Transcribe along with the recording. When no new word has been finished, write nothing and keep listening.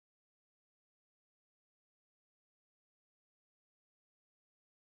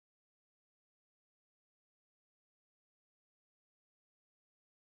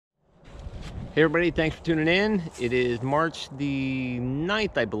Hey everybody, thanks for tuning in. It is March the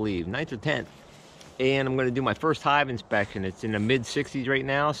 9th, I believe, 9th or 10th. And I'm going to do my first hive inspection. It's in the mid 60s right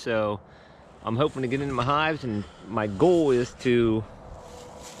now, so I'm hoping to get into my hives, and my goal is to,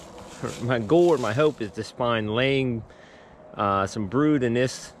 my hope is to find laying some brood in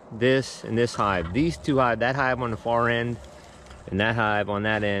this and this hive. These two hives, that hive on the far end and that hive on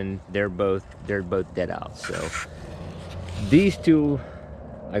that end, they're both dead out. So these two,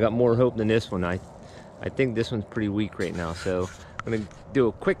 I got more hope than this one. I think this one's pretty weak right now, so I'm gonna do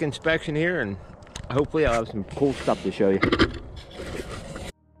a quick inspection here, and hopefully I'll have some cool stuff to show you.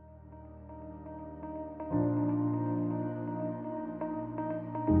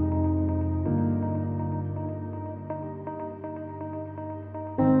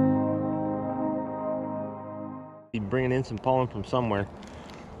 Bringing in some pollen from somewhere.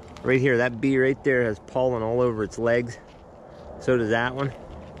 Right here, that bee right there has pollen all over its legs. So does that one.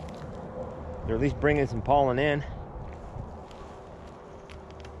 They're at least bringing some pollen in.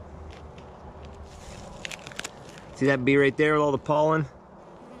 See that bee right there with all the pollen?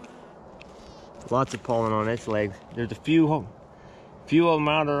 Lots of pollen on its legs. There's a few of them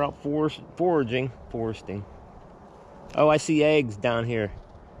out there out foresting. Oh, I see eggs down here.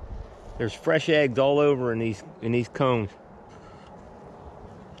 There's fresh eggs all over in these combs.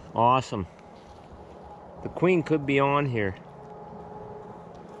 Awesome. The queen could be on here.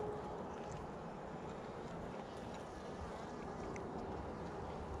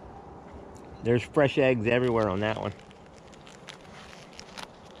 There's fresh eggs everywhere on that one.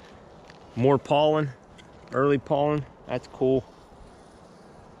 More pollen, early pollen, that's cool.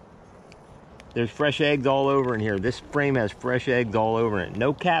 There's fresh eggs all over in here. This frame has fresh eggs all over it.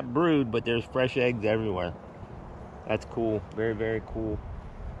 No capped brood, but there's fresh eggs everywhere. That's cool, very, very cool.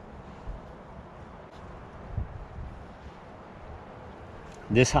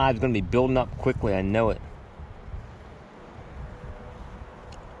 This hive's gonna be building up quickly, I know it.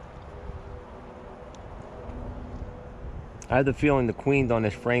 I have the feeling the queen's on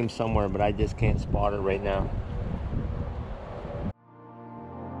this frame somewhere, but I just can't spot her right now.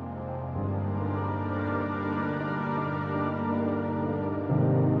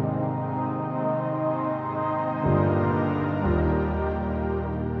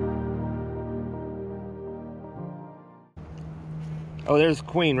 Oh, there's the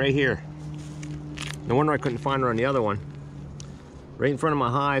queen right here. No wonder I couldn't find her on the other one. Right in front of my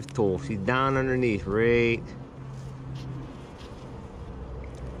hive tool. She's down underneath, right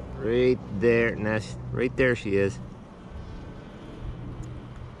there. And that's right there, she is.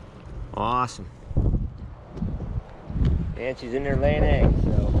 Awesome. And she's in there laying eggs,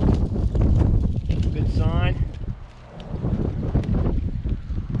 so good sign.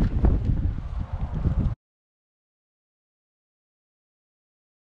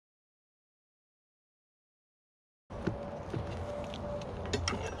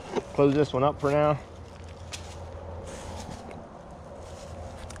 Close this one up for now.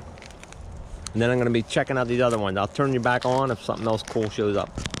 And then I'm going to be checking out these other ones. I'll turn you back on if something else cool shows up.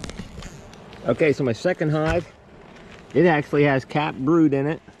 Okay, so my second hive, it actually has capped brood in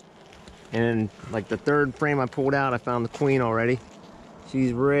it. And like the third frame I pulled out, I found the queen already.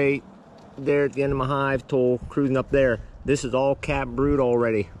 She's right there at the end of my hive tool, cruising up there. This is all capped brood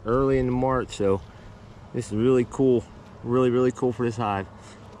already, early in March, so this is really cool. Really, really cool for this hive.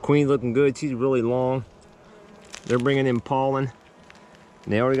 Queen's looking good. She's really long. They're bringing in pollen.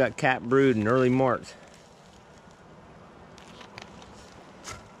 And they already got capped brood in early March.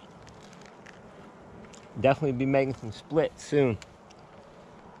 Definitely be making some splits soon.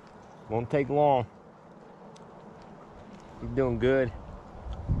 Won't take long. She's doing good.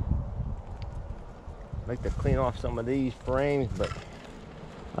 I'd like to clean off some of these frames, but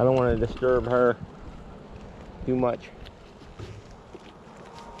I don't want to disturb her too much.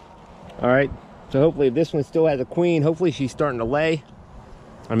 All right, so hopefully if this one still has a queen, hopefully she's starting to lay.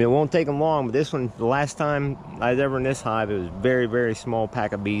 I mean, it won't take them long, but this one, the last time I was ever in this hive, it was very, very small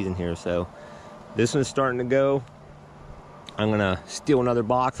pack of bees in here. So this one's starting to go. I'm gonna steal another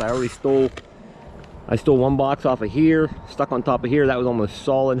box. I stole one box off of here, stuck on top of here. That was almost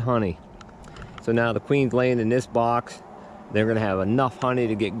solid honey. So now the queen's laying in this box. They're gonna have enough honey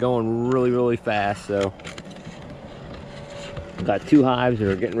to get going really, really fast. So I've got two hives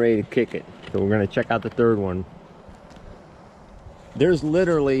that are getting ready to kick it. So we're gonna check out the third one. There's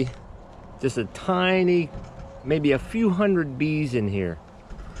literally just a tiny, maybe a few hundred bees in here.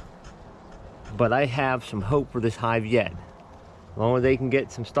 But I have some hope for this hive yet. As long as they can get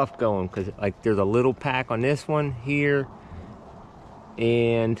some stuff going, because like there's a little pack on this one here,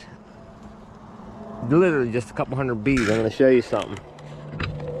 and literally just a couple hundred bees. I'm going to show you something.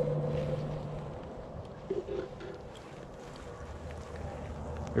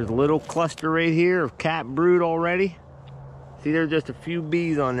 There's a little cluster right here of cap brood already. See, there's just a few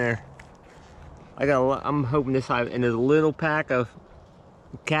bees on there. I'm hoping this hive, and there's a little pack of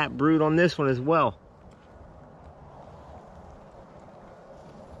cap brood on this one as well.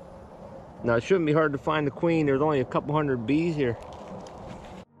 Now it shouldn't be hard to find the queen. There's only a couple hundred bees here.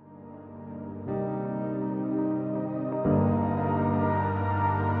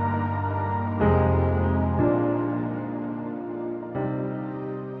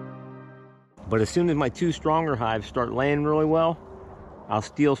 But as soon as my two stronger hives start laying really well, I'll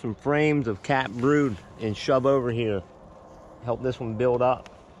steal some frames of cap brood and shove over here. Help this one build up.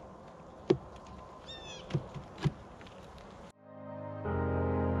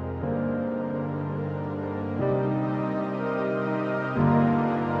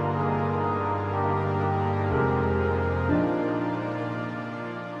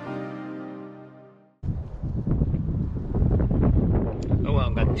 Oh well,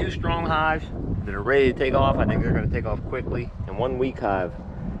 I've got two strong hives that are ready to take off. I think they're going to take off quickly, and one weak hive.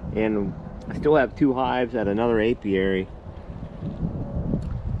 And I still have two hives at another apiary.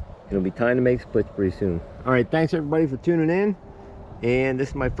 It'll be time to make splits pretty soon. All right, thanks everybody for tuning in. And this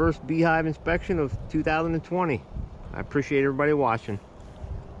is my first beehive inspection of 2020. I appreciate everybody watching.